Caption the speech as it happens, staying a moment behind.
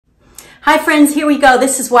Hi friends, here we go.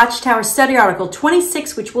 This is Watchtower Study Article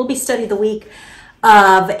 26, which will be studied the week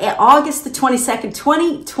of August the 22nd,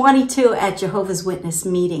 2022 at Jehovah's Witness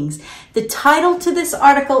meetings. The title to this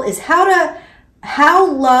article is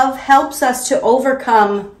How Love Helps Us to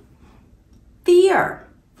Overcome Fear.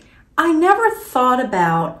 I never thought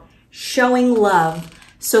about showing love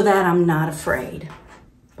so that I'm not afraid.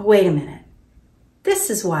 But wait a minute.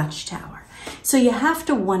 This is Watchtower. So you have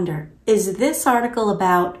to wonder, is this article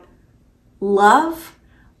about love,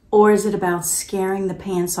 or is it about scaring the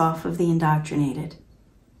pants off of the indoctrinated?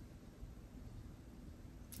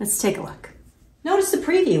 Let's take a look. Notice the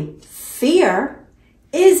preview. Fear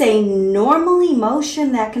is a normal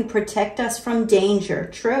emotion that can protect us from danger.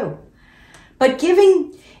 True. But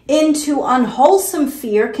giving into unwholesome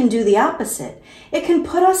fear can do the opposite. It can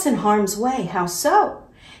put us in harm's way. How so?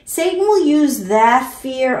 Satan will use that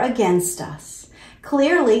fear against us.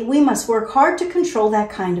 Clearly, we must work hard to control that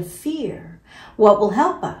kind of fear. What will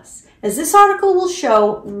help us? As this article will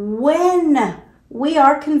show, when we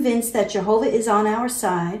are convinced that Jehovah is on our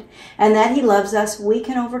side and that he loves us, we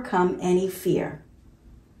can overcome any fear.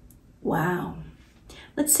 Wow.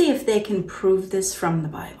 Let's see if they can prove this from the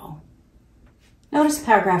Bible. Notice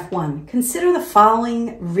paragraph 1. Consider the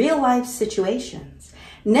following real-life situations.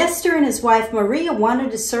 Nestor and his wife Maria wanted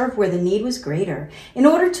to serve where the need was greater. In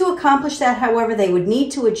order to accomplish that, however, they would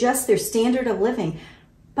need to adjust their standard of living.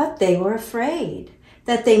 But they were afraid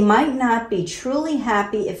that they might not be truly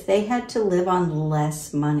happy if they had to live on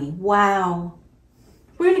less money. Wow.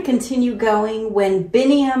 We're going to continue going. When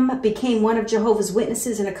Biniam became one of Jehovah's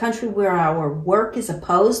Witnesses in a country where our work is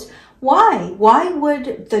opposed, why? Why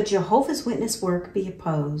would the Jehovah's Witness work be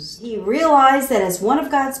opposed? He realized that as one of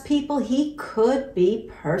God's people, he could be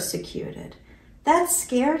persecuted. That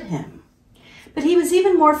scared him. But he was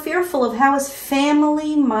even more fearful of how his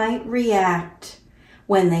family might react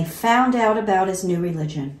when they found out about his new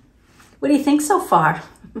religion. What do you think so far?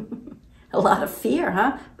 A lot of fear,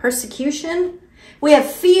 huh? Persecution. We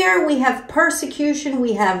have fear, we have persecution,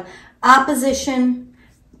 we have opposition,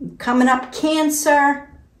 coming up cancer.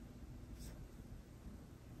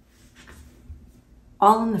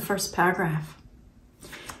 All in the first paragraph.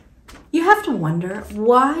 You have to wonder,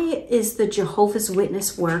 why is the Jehovah's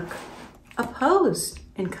Witness work opposed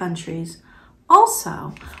in countries?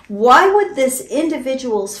 Also, why would this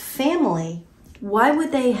individual's family, why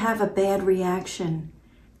would they have a bad reaction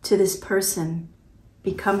to this person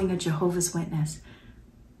becoming a Jehovah's Witness?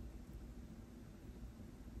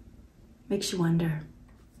 Makes you wonder.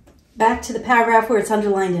 Back to the paragraph where it's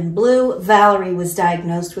underlined in blue. Valerie was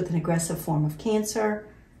diagnosed with an aggressive form of cancer,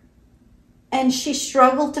 and she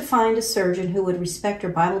struggled to find a surgeon who would respect her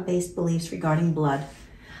Bible-based beliefs regarding blood.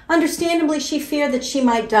 Understandably, she feared that she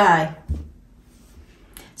might die.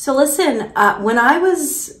 So listen, when I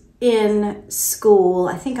was in school,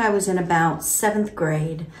 I think I was in about 7th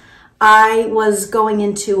grade, I was going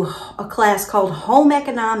into a class called Home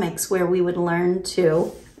Economics where we would learn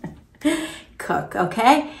to cook,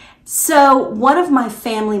 okay? So one of my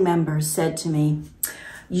family members said to me,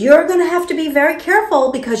 "You're going to have to be very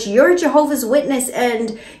careful because you're a Jehovah's Witness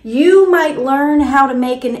and you might learn how to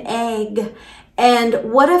make an egg.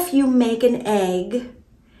 And what if you make an egg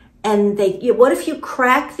and what if you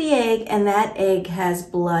crack the egg and that egg has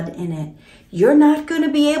blood in it? You're not going to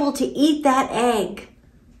be able to eat that egg."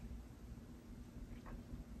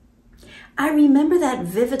 I remember that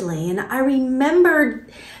vividly, and I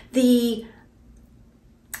remembered the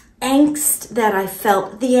angst that I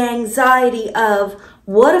felt, the anxiety of,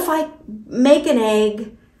 what if I make an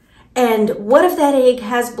egg and what if that egg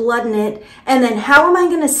has blood in it, and then how am I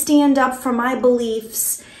going to stand up for my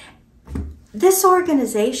beliefs? This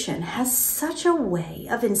organization has such a way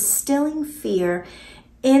of instilling fear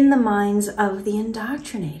in the minds of the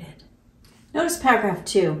indoctrinated. Notice paragraph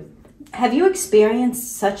 2. Have you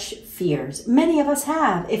experienced such fears? Many of us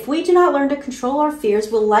have. If we do not learn to control our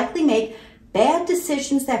fears, we'll likely make bad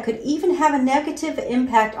decisions that could even have a negative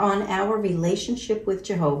impact on our relationship with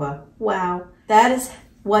Jehovah. Wow, that is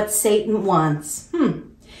what Satan wants.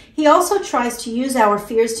 He also tries to use our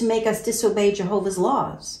fears to make us disobey Jehovah's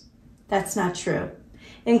laws. That's not true,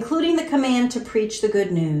 including the command to preach the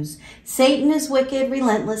good news. Satan is wicked,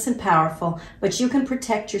 relentless, and powerful, but you can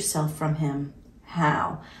protect yourself from him.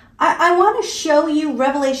 How? I want to show you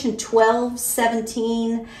Revelation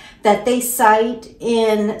 12:17 that they cite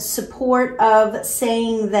in support of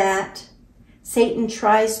saying that Satan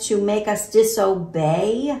tries to make us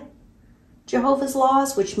disobey Jehovah's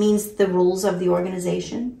laws, which means the rules of the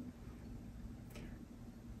organization.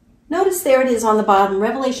 Notice there it is on the bottom,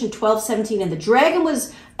 Revelation 12:17. And the dragon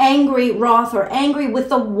was angry, wroth, or angry with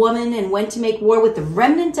the woman, and went to make war with the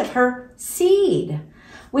remnant of her seed,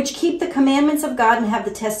 which keep the commandments of God and have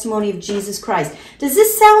the testimony of Jesus Christ. Does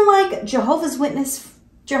this sound like Jehovah's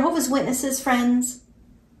Witnesses, friends?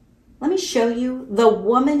 Let me show you. The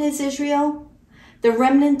woman is Israel. The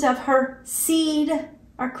remnant of her seed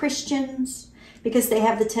are Christians because they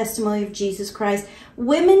have the testimony of Jesus Christ.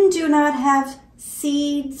 Women do not have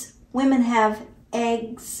seeds. Women have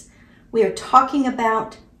eggs. We are talking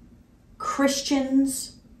about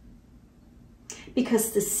Christians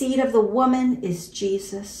because the seed of the woman is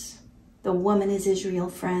Jesus. The woman is Israel,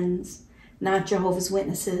 friends, not Jehovah's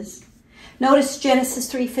Witnesses. Notice Genesis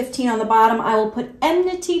 3:15 on the bottom. I will put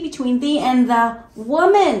enmity between thee and the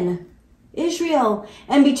woman, Israel,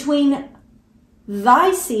 and between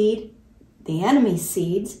thy seed, the enemy's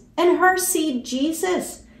seeds, and her seed,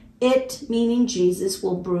 Jesus. It, meaning Jesus,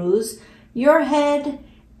 will bruise your head,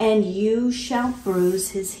 and you shall bruise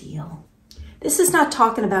his heel. This is not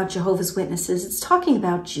talking about Jehovah's Witnesses. It's talking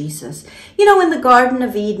about Jesus. You know, in the Garden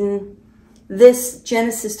of Eden, this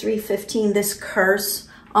Genesis 3:15, this curse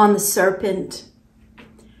on the serpent,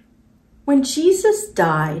 when Jesus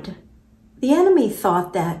died, the enemy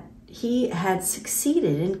thought that he had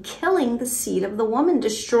succeeded in killing the seed of the woman,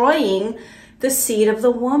 destroying the seed of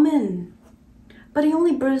the woman. But he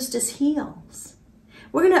only bruised his heels.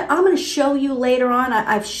 I'm going to show you later on,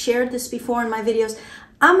 I've shared this before in my videos,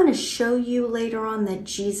 I'm going to show you later on that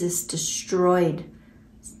Jesus destroyed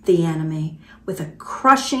the enemy with a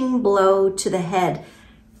crushing blow to the head.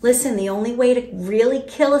 Listen, the only way to really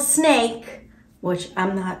kill a snake, which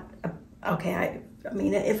I'm not, okay, I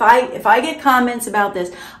mean, if I get comments about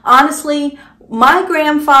this, honestly, my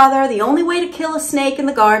grandfather, the only way to kill a snake in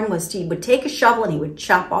the garden was he would take a shovel and he would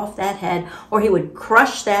chop off that head, or he would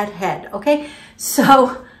crush that head, okay?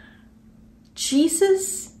 So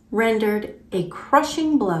Jesus rendered a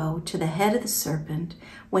crushing blow to the head of the serpent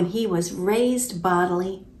when he was raised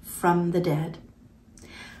bodily from the dead.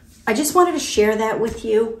 I just wanted to share that with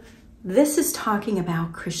you. This is talking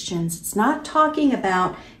about Christians. It's not talking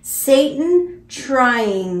about Satan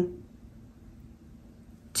trying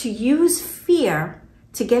to use fear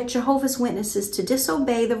to get Jehovah's Witnesses to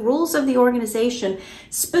disobey the rules of the organization,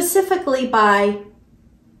 specifically by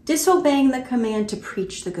disobeying the command to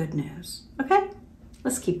preach the good news. Okay,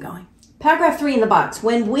 let's keep going. Paragraph 3 in the box.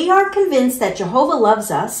 When we are convinced that Jehovah loves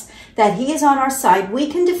us, that he is on our side, we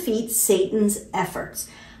can defeat Satan's efforts.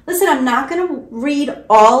 Listen, I'm not going to read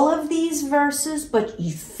all of these verses, but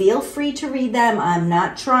you feel free to read them. I'm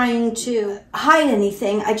not trying to hide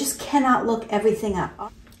anything. I just cannot look everything up.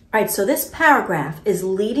 All right, so this paragraph is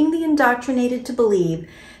leading the indoctrinated to believe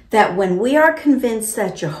that when we are convinced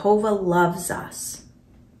that Jehovah loves us,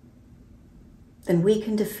 then we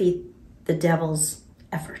can defeat the devil's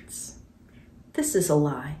efforts. This is a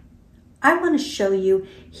lie. I want to show you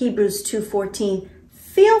Hebrews 2:14.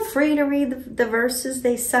 Feel free to read the verses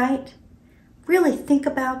they cite. Really think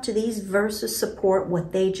about, do these verses support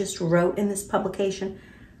what they just wrote in this publication?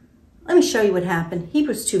 Let me show you what happened.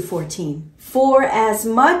 Hebrews 2:14. For as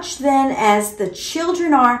much then as the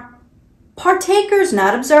children are partakers,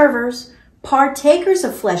 not observers, partakers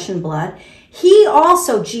of flesh and blood, he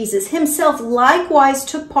also, Jesus himself, likewise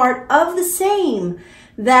took part of the same,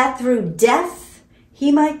 that through death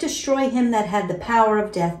he might destroy him that had the power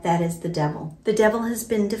of death, that is the devil. The devil has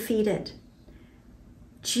been defeated.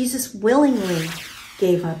 Jesus willingly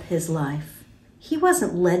gave up his life. He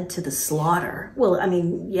wasn't led to the slaughter. Well, I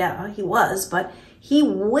mean, yeah, he was, but he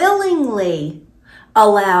willingly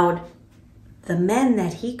allowed the men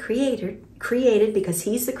that he created because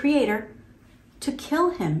he's the creator, to kill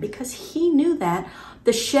him, because he knew that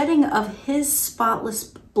the shedding of his spotless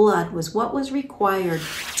blood was what was required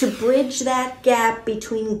to bridge that gap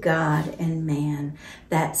between God and man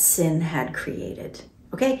that sin had created.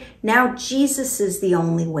 Okay, now Jesus is the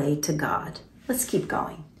only way to God. Let's keep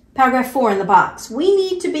going. Paragraph 4 in the box. We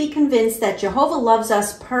need to be convinced that Jehovah loves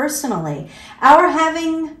us personally. Our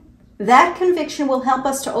having that conviction will help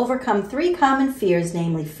us to overcome 3 common fears,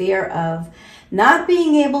 namely fear of not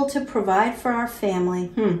being able to provide for our family,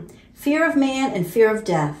 fear of man, and fear of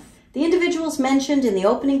death. The individuals mentioned in the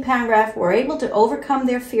opening paragraph were able to overcome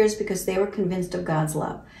their fears because they were convinced of God's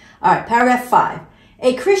love. All right, paragraph 5.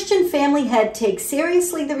 A Christian family head takes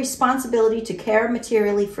seriously the responsibility to care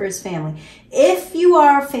materially for his family. If you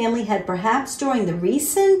are a family head, perhaps during the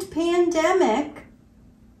recent pandemic,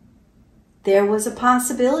 there was a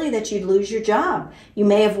possibility that you'd lose your job. You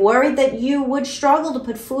may have worried that you would struggle to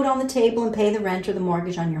put food on the table and pay the rent or the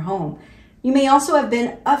mortgage on your home. You may also have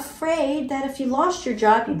been afraid that if you lost your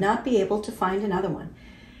job, you'd not be able to find another one.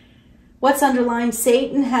 What's underlined?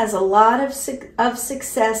 Satan has a lot of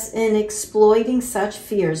success in exploiting such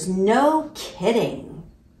fears. No kidding.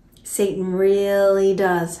 Satan really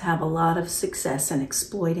does have a lot of success in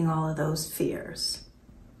exploiting all of those fears.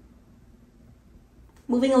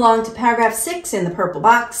 Moving along to paragraph 6 in the purple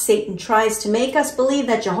box, Satan tries to make us believe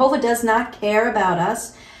that Jehovah does not care about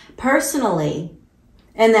us personally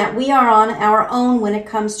and that we are on our own when it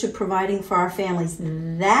comes to providing for our families.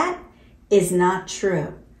 That is not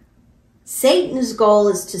true. Satan's goal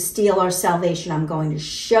is to steal our salvation. I'm going to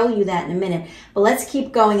show you that in a minute, but let's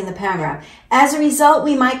keep going in the paragraph. As a result,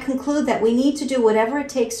 we might conclude that we need to do whatever it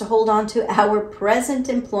takes to hold on to our present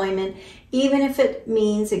employment, even if it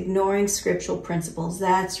means ignoring scriptural principles.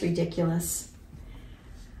 That's ridiculous.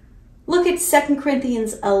 Look at 2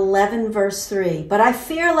 Corinthians 11, verse 3. But I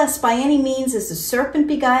fear lest by any means as the serpent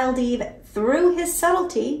beguiled Eve through his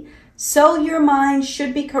subtlety, so your mind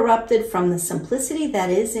should be corrupted from the simplicity that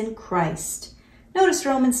is in Christ. Notice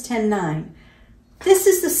Romans 10:9. This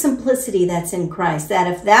is the simplicity that's in Christ,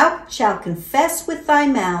 that if thou shalt confess with thy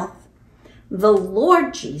mouth the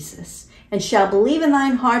Lord Jesus, and shalt believe in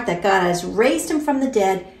thine heart that God has raised him from the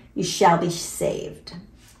dead, you shall be saved.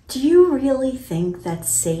 Do you really think that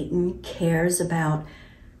Satan cares about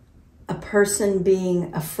a person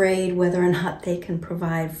being afraid whether or not they can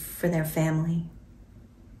provide for their family?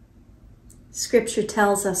 Scripture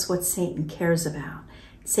tells us what Satan cares about.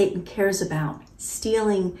 Satan cares about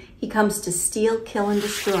stealing. He comes to steal, kill, and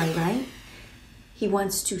destroy, right? He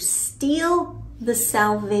wants to steal the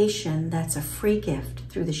salvation that's a free gift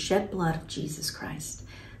through the shed blood of Jesus Christ.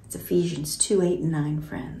 It's Ephesians 2:8-9,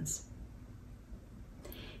 friends.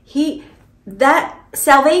 That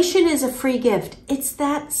salvation is a free gift. It's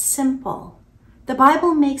that simple. The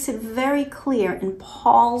Bible makes it very clear in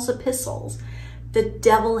Paul's epistles. The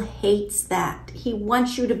devil hates that. He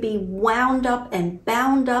wants you to be wound up and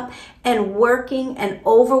bound up and working and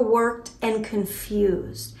overworked and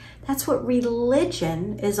confused. That's what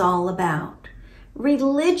religion is all about.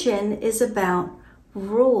 Religion is about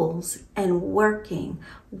rules and working,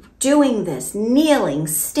 doing this, kneeling,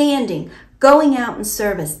 standing, going out in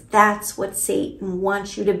service. That's what Satan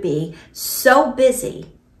wants you to be, so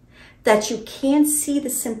busy that you can't see the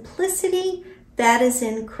simplicity that is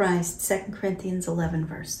in Christ. 2 Corinthians 11,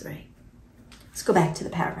 verse 3. Let's go back to the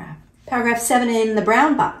paragraph. Paragraph 7 in the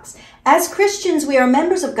brown box. As Christians, we are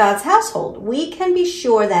members of God's household. We can be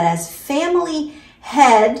sure that as family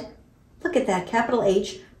head, look at that, capital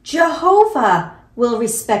H, Jehovah will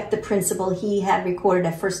respect the principle he had recorded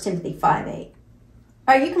at 1 Timothy 5:8.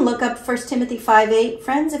 All right, you can look up 1 Timothy 5:8,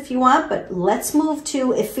 friends, if you want, but let's move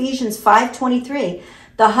to Ephesians 5:23.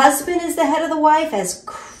 The husband is the head of the wife as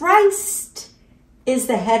Christ is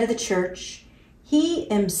the head of the church, he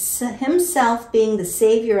himself being the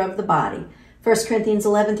Savior of the body. 1 Corinthians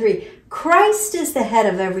 11:3. Christ is the head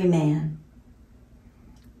of every man.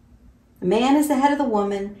 The man is the head of the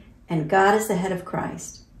woman, and God is the head of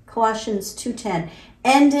Christ. Colossians 2:10.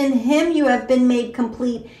 And in him you have been made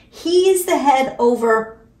complete. He is the head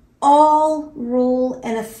over all rule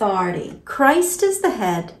and authority. Christ is the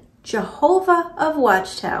head. Jehovah of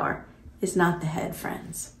Watchtower is not the head,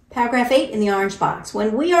 friends. Paragraph 8 in the orange box.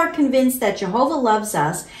 When we are convinced that Jehovah loves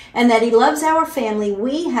us and that he loves our family,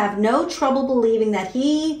 we have no trouble believing that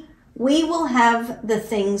we will have the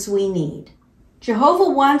things we need. Jehovah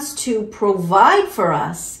wants to provide for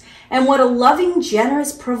us, and what a loving,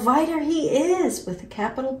 generous provider he is, with a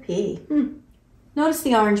capital P. Notice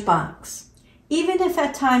the orange box. Even if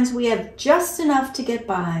at times we have just enough to get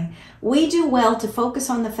by, we do well to focus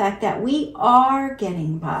on the fact that we are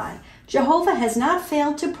getting by. Jehovah has not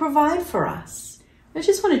failed to provide for us. I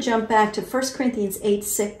just want to jump back to 1 Corinthians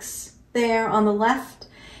 8:6 there on the left.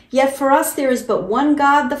 Yet for us there is but one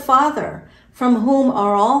God the Father, from whom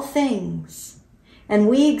are all things, and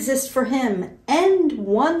we exist for him, and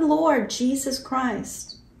one Lord Jesus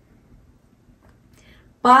Christ,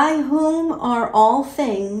 by whom are all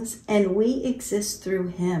things, and we exist through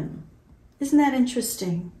him. Isn't that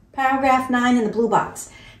interesting? Paragraph 9 in the blue box.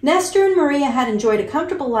 Nestor and Maria had enjoyed a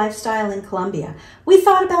comfortable lifestyle in Colombia. We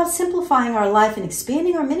thought about simplifying our life and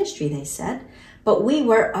expanding our ministry, they said, but we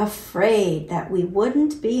were afraid that we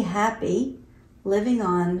wouldn't be happy living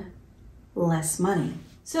on less money.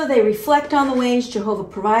 So they reflect on the ways Jehovah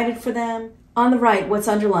provided for them. On the right, what's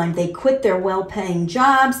underlined? They quit their well-paying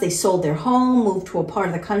jobs, they sold their home, moved to a part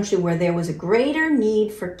of the country where there was a greater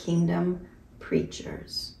need for kingdom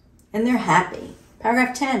preachers. And they're happy.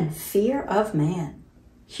 Paragraph 10, fear of man.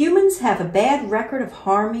 Humans have a bad record of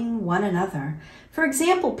harming one another. For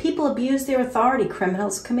example, people abuse their authority,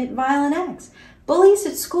 criminals commit violent acts, bullies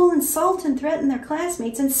at school insult and threaten their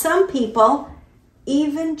classmates, and some people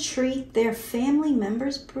even treat their family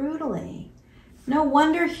members brutally. No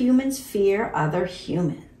wonder humans fear other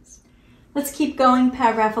humans. Let's keep going,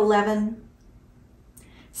 paragraph 11.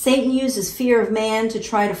 Satan uses fear of man to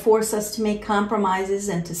try to force us to make compromises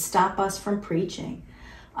and to stop us from preaching.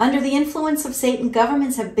 Under the influence of Satan,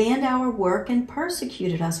 governments have banned our work and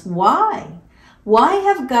persecuted us. Why? Why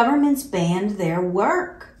have governments banned their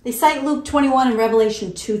work? They cite Luke 21 and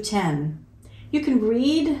Revelation 2:10. You can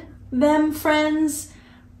read them, friends.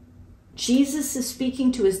 Jesus is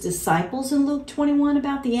speaking to his disciples in Luke 21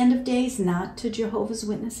 about the end of days, not to Jehovah's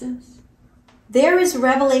Witnesses. There is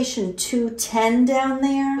Revelation 2:10 down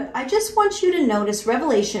there. But I just want you to notice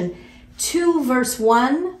Revelation 2 verse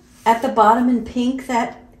 1 at the bottom in pink,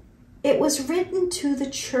 that it was written to the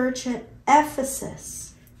church at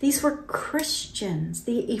Ephesus. These were Christians.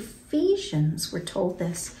 The Ephesians were told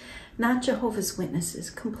this, not Jehovah's Witnesses.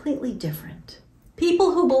 Completely different.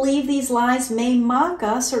 People who believe these lies may mock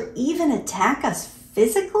us or even attack us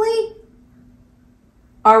physically.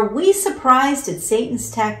 Are we surprised at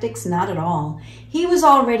Satan's tactics? Not at all. He was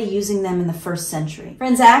already using them in the first century.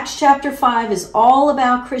 Friends, Acts chapter 5 is all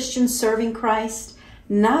about Christians serving Christ,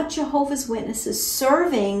 not Jehovah's Witnesses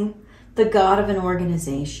serving the God of an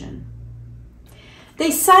organization.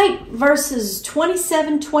 They cite verses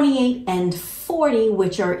 27, 28, and 40,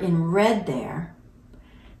 which are in red there.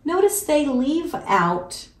 Notice they leave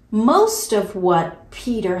out most of what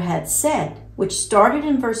Peter had said, which started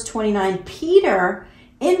in verse 29. Peter,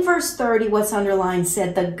 in verse 30, what's underlined,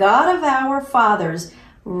 said, "The God of our fathers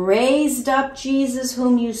raised up Jesus,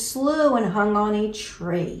 whom you slew and hung on a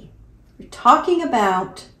tree." We're talking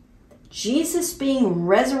about Jesus being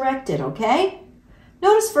resurrected, okay?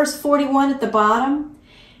 Notice verse 41 at the bottom.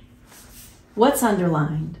 What's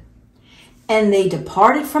underlined? "And they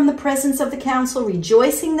departed from the presence of the council,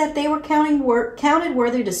 rejoicing that they were counted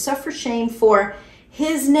worthy to suffer shame for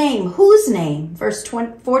his name." Whose name? Verse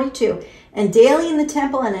 42. "And daily in the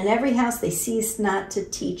temple and in every house they ceased not to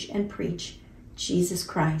teach and preach Jesus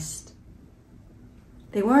Christ."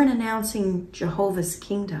 They weren't announcing Jehovah's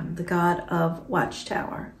kingdom, the God of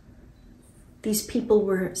Watchtower. These people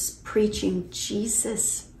were preaching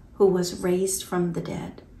Jesus, who was raised from the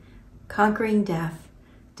dead, conquering death,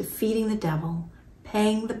 defeating the devil,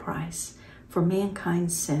 paying the price for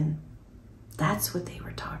mankind's sin. That's what they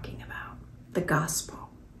were talking about, the gospel.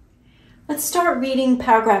 Let's start reading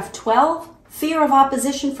paragraph 12. Fear of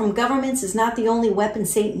opposition from governments is not the only weapon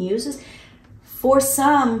Satan uses. For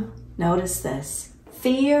some, notice this,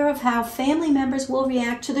 fear of how family members will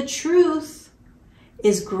react to the truth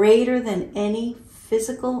is greater than any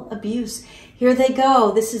physical abuse. Here they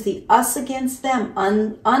go. This is the us against them.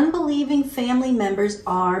 Unbelieving family members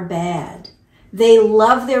are bad. They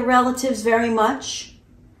love their relatives very much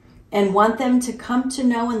and want them to come to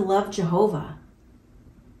know and love Jehovah.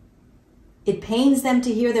 It pains them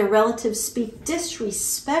to hear their relatives speak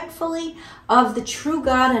disrespectfully of the true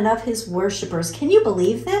God and of his worshipers. Can you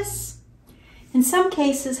believe this? In some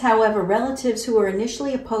cases, however, relatives who were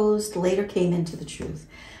initially opposed later came into the truth.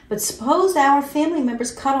 But suppose our family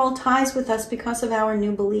members cut all ties with us because of our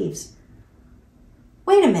new beliefs.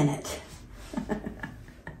 Wait a minute.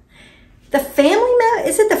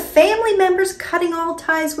 Is it the family members cutting all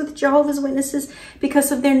ties with Jehovah's Witnesses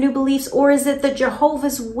because of their new beliefs? Or is it the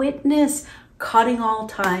Jehovah's Witness cutting all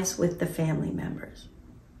ties with the family members?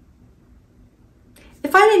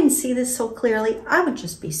 If I didn't see this so clearly, I would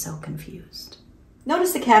just be so confused.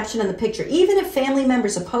 Notice the caption in the picture. Even if family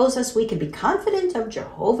members oppose us, we can be confident of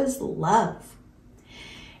Jehovah's love.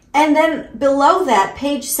 And then below that,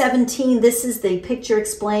 page 17, this is the picture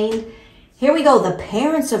explained. Here we go. The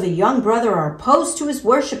parents of a young brother are opposed to his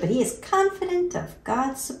worship, but he is confident of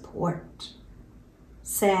God's support.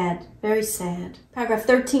 Sad, very sad. Paragraph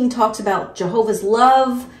 13 talks about Jehovah's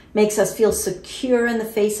love, makes us feel secure in the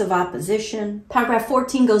face of opposition. Paragraph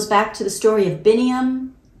 14 goes back to the story of Bineam.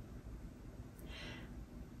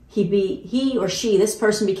 He or she, this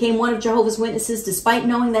person, became one of Jehovah's Witnesses despite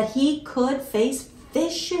knowing that he could face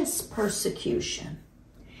vicious persecution.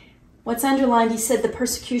 What's underlined, he said the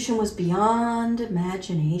persecution was beyond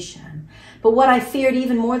imagination. But what I feared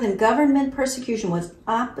even more than government persecution was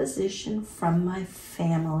opposition from my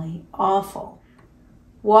family. Awful.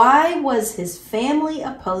 Why was his family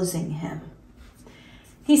opposing him?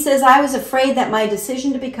 He says, I was afraid that my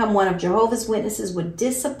decision to become one of Jehovah's Witnesses would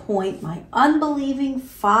disappoint my unbelieving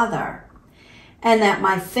father and that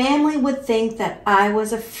my family would think that I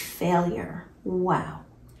was a failure. Wow.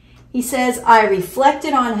 He says, I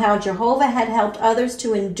reflected on how Jehovah had helped others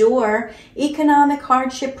to endure economic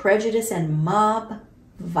hardship, prejudice, and mob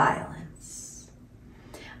violence.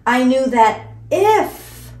 I knew that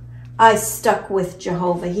if I stuck with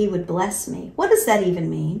Jehovah, he would bless me. What does that even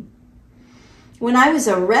mean? When I was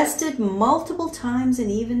arrested multiple times and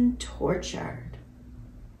even tortured,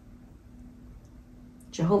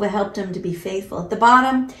 Jehovah helped him to be faithful. At the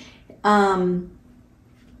bottom,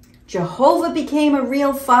 Jehovah became a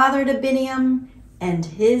real father to Biniam, and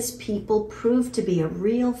his people proved to be a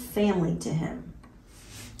real family to him.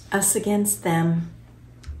 Us against them.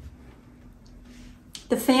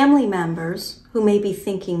 The family members who may be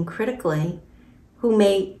thinking critically, who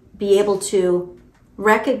may be able to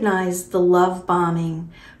recognize the love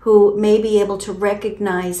bombing, who may be able to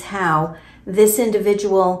recognize how this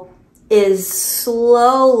individual is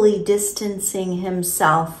slowly distancing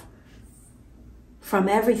himself from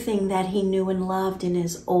everything that he knew and loved in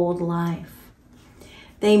his old life.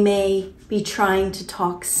 They may be trying to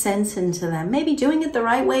talk sense into them, maybe doing it the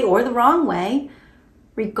right way or the wrong way.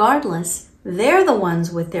 Regardless, they're the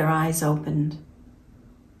ones with their eyes opened.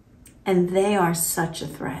 And they are such a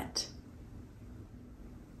threat.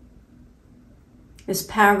 This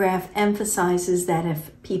paragraph emphasizes that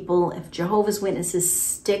if Jehovah's Witnesses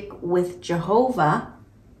stick with Jehovah,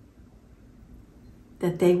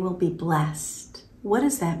 that they will be blessed. What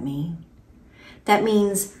does that mean? That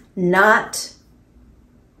means not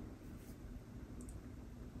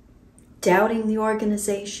doubting the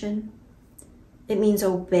organization. It means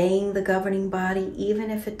obeying the governing body,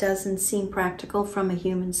 even if it doesn't seem practical from a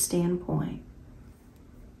human standpoint.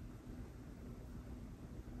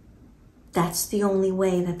 That's the only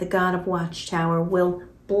way that the God of Watchtower will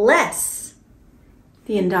bless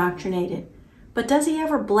the indoctrinated. But does he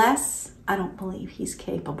ever bless? I don't believe he's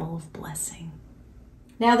capable of blessing.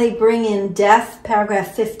 Now they bring in death,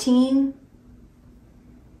 paragraph 15.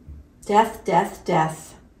 Death, death,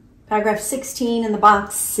 death. Paragraph 16 in the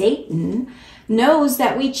box, Satan knows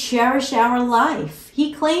that we cherish our life.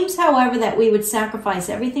 He claims, however, that we would sacrifice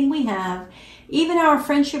everything we have, even our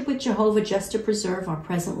friendship with Jehovah, just to preserve our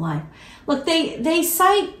present life. Look, they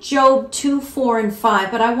cite Job 2, 4, and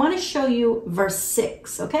 5, but I want to show you verse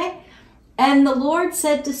 6, okay? And the Lord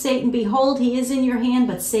said to Satan, behold, he is in your hand,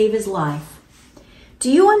 but save his life. Do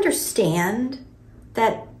you understand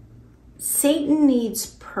that Satan needs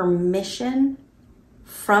permission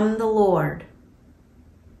from the Lord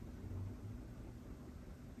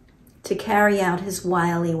to carry out his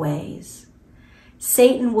wily ways?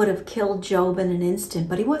 Satan would have killed Job in an instant,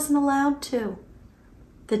 but he wasn't allowed to.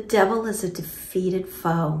 The devil is a defeated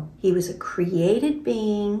foe. He was a created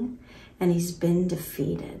being, and he's been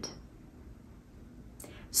defeated.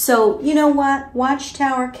 So, you know what?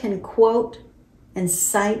 Watchtower can quote and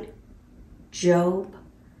cite Job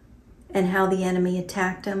and how the enemy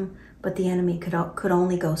attacked him, but the enemy could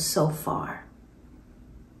only go so far.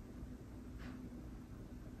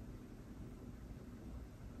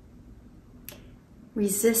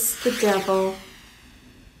 Resist the devil,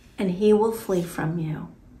 and he will flee from you.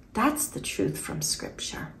 That's the truth from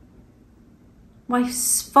Scripture. Why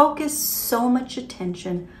focus so much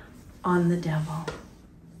attention on the devil?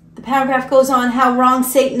 The paragraph goes on how wrong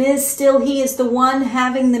Satan is. Still, he is the one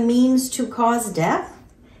having the means to cause death.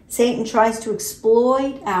 Satan tries to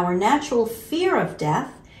exploit our natural fear of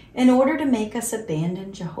death in order to make us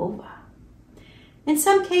abandon Jehovah. In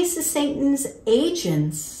some cases, Satan's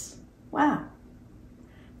agents,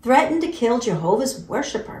 threaten to kill Jehovah's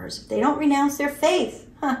worshipers if they don't renounce their faith.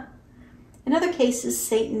 In other cases,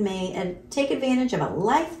 Satan may take advantage of a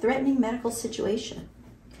life-threatening medical situation.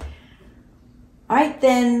 All right,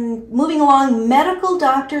 then moving along, medical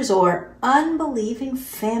doctors or unbelieving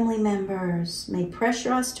family members may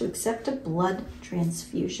pressure us to accept a blood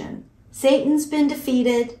transfusion. Satan's been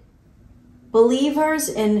defeated. Believers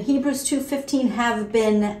in Hebrews 2:15 have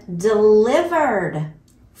been delivered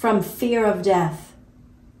from fear of death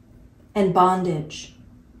and bondage.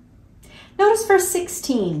 Notice verse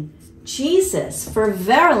 16. Jesus, for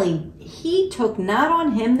verily he took not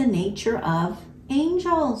on him the nature of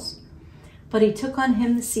angels, but he took on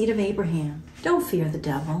him the seed of Abraham. Don't fear the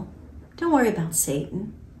devil. Don't worry about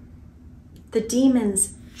Satan. The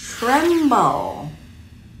demons tremble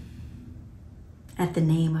at the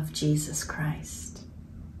name of Jesus Christ.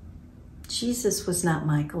 Jesus was not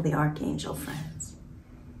Michael the archangel, friends.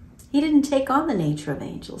 He didn't take on the nature of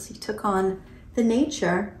angels. He took on him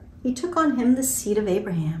the seed of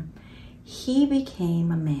Abraham. He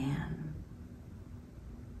became a man.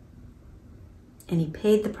 And he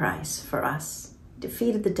paid the price for us,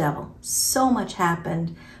 defeated the devil. So much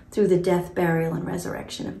happened through the death, burial, and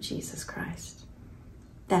resurrection of Jesus Christ.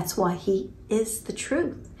 That's why he is the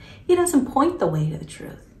truth. He doesn't point the way to the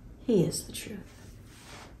truth. He is the truth.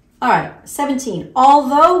 All right, 17.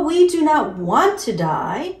 Although we do not want to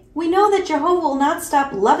die, We know that Jehovah will not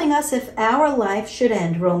stop loving us if our life should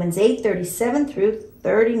end. Romans 8:37 through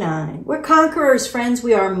 39. We're conquerors, friends.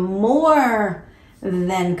 We are more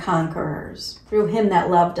than conquerors through him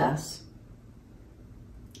that loved us.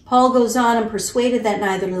 Paul goes on and persuaded that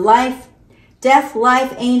neither death,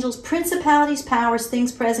 life, angels, principalities, powers,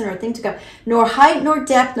 things present or things to come, nor height, nor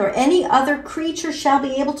depth, nor any other creature shall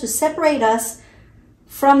be able to separate us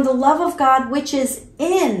from the love of God, which is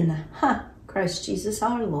in Christ Jesus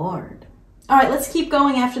our Lord. All right, let's keep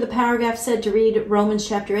going after the paragraph said to read Romans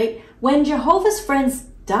chapter 8. When Jehovah's friends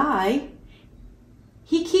die,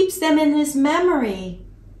 he keeps them in his memory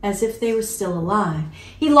as if they were still alive.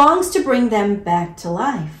 He longs to bring them back to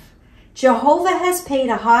life. Jehovah has paid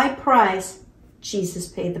a high price. Jesus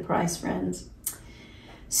paid the price, friends,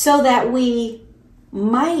 so that we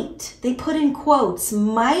might, they put in quotes,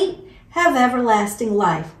 might have everlasting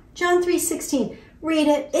life. John 3:16, read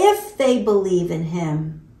it. If they believe in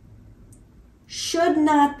him, should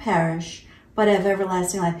not perish, but have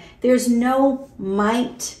everlasting life. There's no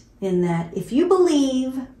might in that. If you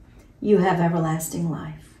believe, you have everlasting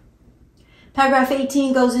life. Paragraph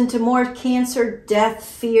 18 goes into more cancer, death,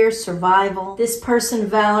 fear, survival. This person,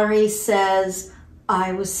 Valerie, says,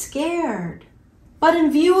 I was scared. But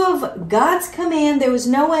in view of God's command, there was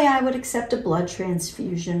no way I would accept a blood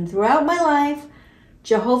transfusion. Throughout my life,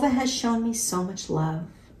 Jehovah has shown me so much love.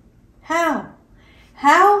 How?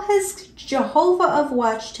 How has Jehovah of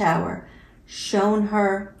Watchtower shown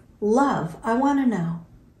her love? I want to know.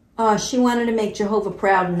 Oh, she wanted to make Jehovah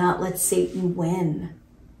proud and not let Satan win.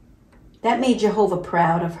 That made Jehovah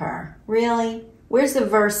proud of her. Really? Where's the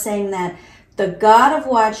verse saying that the God of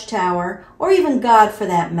Watchtower, or even God for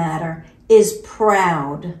that matter, is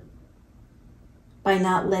proud by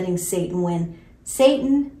not letting Satan win?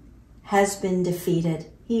 Satan has been defeated.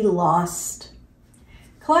 He lost.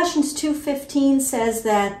 Colossians 2:15 says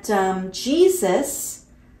that Jesus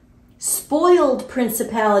spoiled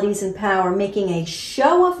principalities and power, making a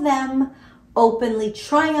show of them, openly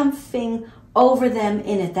triumphing over them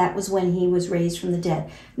in it. That was when he was raised from the dead.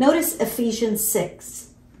 Notice Ephesians 6.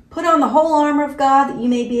 Put on the whole armor of God that you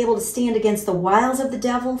may be able to stand against the wiles of the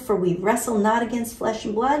devil, for we wrestle not against flesh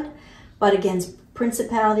and blood, but against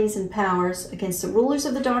principalities and powers, against the rulers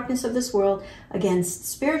of the darkness of this world, against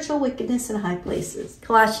spiritual wickedness in high places.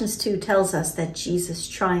 Colossians 2 tells us that Jesus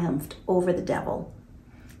triumphed over the devil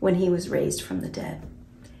when he was raised from the dead.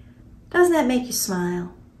 Doesn't that make you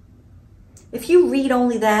smile? If you read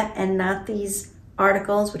only that and not these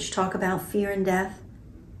articles which talk about fear and death,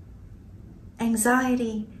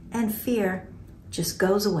 anxiety and fear just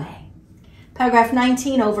goes away. Paragraph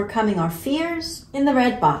 19, overcoming our fears, in the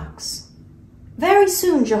red box. Very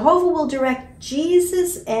soon, Jehovah will direct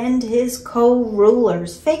Jesus and his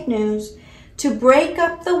co-rulers, fake news, to break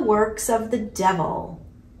up the works of the devil.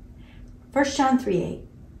 1 John 3:8.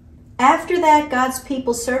 After that, God's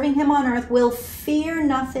people serving him on earth will fear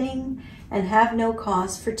nothing and have no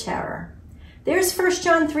cause for terror. There's 1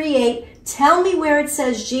 John 3:8. Tell me where it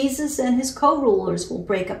says Jesus and his co-rulers will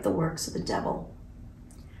break up the works of the devil.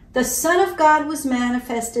 The Son of God was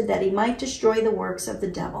manifested that he might destroy the works of the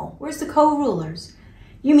devil. Where's the co-rulers?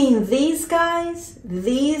 You mean these guys?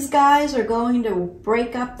 These guys are going to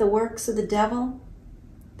break up the works of the devil?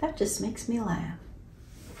 That just makes me laugh.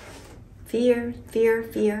 Fear, fear,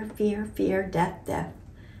 fear, fear, fear, death, death,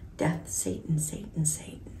 death, Satan, Satan,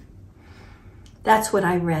 Satan. That's what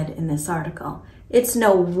I read in this article. It's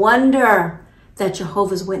no wonder that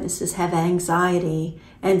Jehovah's Witnesses have anxiety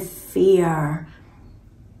and fear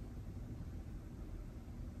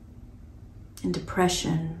and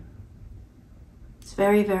depression. It's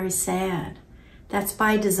very, very sad. That's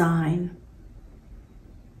by design.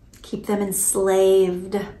 Keep them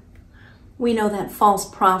enslaved. We know that false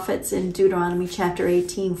prophets in Deuteronomy chapter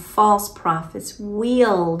 18, false prophets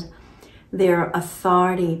wield their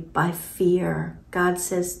authority by fear. God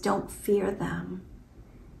says, don't fear them.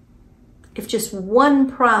 If just one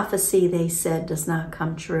prophecy they said does not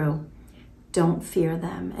come true, don't fear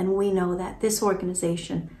them. And we know that this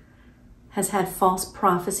organization has had false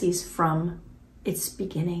prophecies from its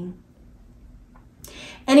beginning.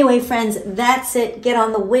 Anyway, friends, that's it. Get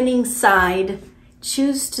on the winning side.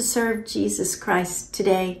 Choose to serve Jesus Christ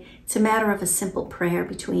today. It's a matter of a simple prayer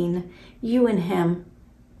between you and him.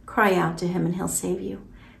 Cry out to him and he'll save you.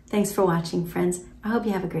 Thanks for watching, friends. I hope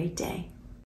you have a great day.